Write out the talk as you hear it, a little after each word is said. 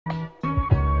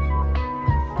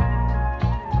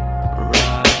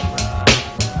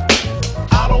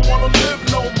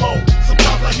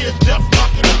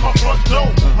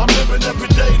I'm living every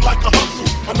day like a hustle.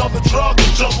 Another drug to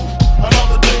juggle,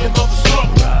 another day, another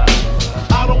struggle.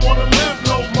 I don't wanna live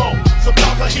no more.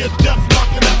 Sometimes I hear death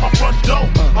knocking at my front door.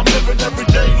 I'm living every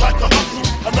day like a hustle.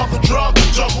 Another drug to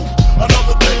juggle,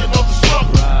 another day, another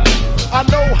struggle. I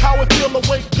know how it feel to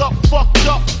wake up fucked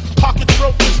up. Pockets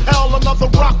broke as hell, another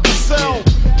rock to sell.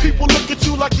 People look at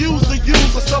you like you's the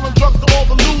user, selling drugs to all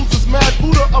the losers, mad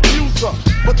Buddha abuser.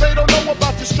 But they don't know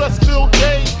about your stress-filled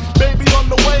day. Baby on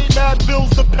the way, mad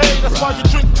bills to pay. That's why you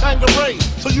drink Tanqueray,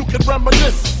 so you can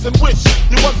reminisce and wish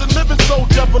you wasn't living so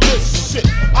devilish. Shit,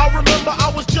 I remember I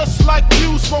was just like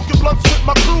you, smoking blunts with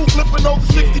my crew, flipping over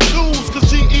 62s, cause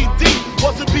GED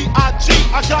wasn't B.I.G.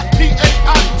 I got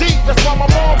P.A.I.D. That's why my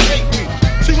mom hate me.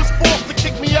 She was forced to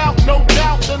kick me out, no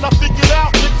doubt. Then I figured out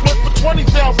niggas went for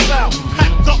 20,000 out.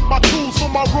 Packed up my tools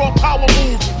for my raw power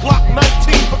moves. Glock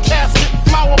 19 for casket and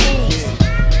flower moves.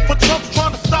 For Trump's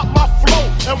trying to stop my flow,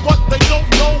 and what they don't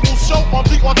know will show on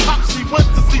the autopsy. Went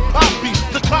to see Poppy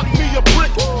to cock me a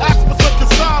brick. Asked for some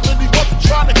consignment, he wasn't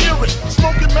trying to hear it.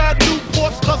 Smoking mad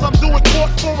Newports cause I'm doing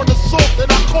court for an assault that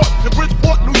I caught in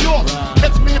Bridgeport, New York.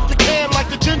 Catch me if you can like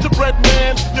the gingerbread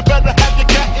man. You better have your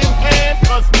gat in hand,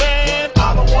 cause man,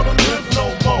 I don't wanna live no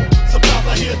more. Sometimes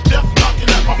I hear death knocking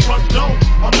at my front door.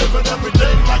 I'm living every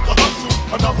day like a hustle.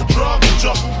 Another drug to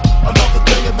juggle, another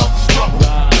day, another struggle.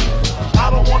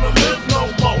 I don't wanna live no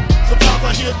more. Sometimes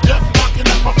I hear death knocking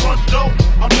at my front door.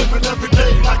 I'm living every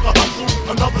day like a hustle.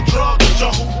 Another drug to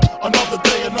juggle, another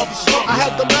day, another struggle. I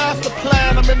had the master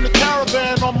plan. I'm in the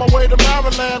caravan on my way to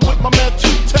Maryland with my man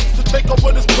Two Tex to take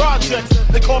over his projects.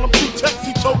 They call him Two Tex,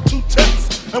 he told Two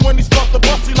Tex. And when he start the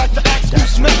bus, he like to ask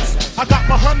who's next. I got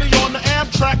my honey on the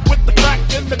Amtrak with the crack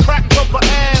in the crack of her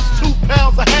ass. 2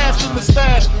 pounds of hash in the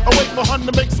stash. I wait for her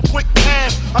to make some quick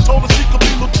cash. I told her she could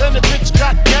be lieutenant, bitch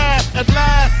got gas. At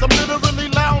last, I'm literally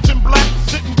lounging black,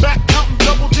 sitting back, counting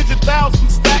double-digit thousand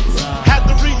stacks. Had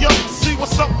to re-up to see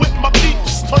what's up with my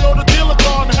peeps. Toyota dealer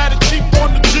gone, had it cheap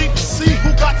on the Jeep. See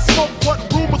who got smoked, what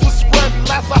rumors were spreading.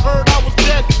 Last I heard I was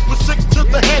dead, with 6 to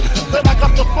the head. Then I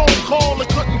got the phone call, it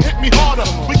couldn't hit me harder.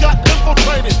 We got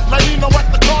infiltrated, like you know at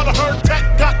the Carter. Heard Tech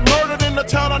got murdered in the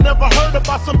town I never heard of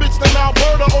by some bitch named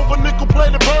Alberta over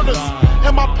nickel-plated burners.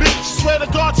 And my bitch, swear to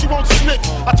God she won't snitch.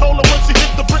 I told her when she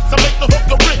hit the bricks I make the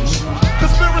hooker rich.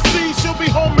 Conspiracy, she'll be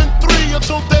home in 3.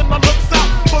 Until then I looks out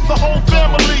for the whole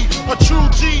family. A true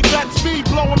G, that's me,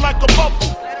 blowing like a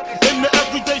bubble in the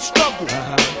everyday struggle.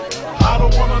 I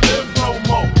don't wanna live no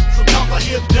more. Sometimes I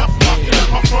hear death knocking at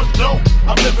my front door.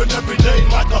 I'm living every day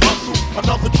like a hustle.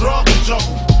 Another drug to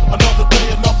juggle, another day,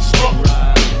 another struggle.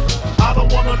 I don't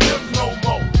wanna live no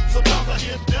more. Sometimes I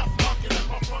hear death knocking at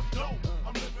my front door.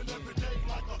 I'm living every day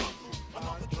like a hustle.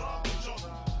 Another drug to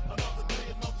juggle, another day,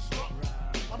 another struggle.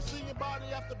 I'm seeing body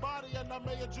after body and I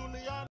may a Juliana.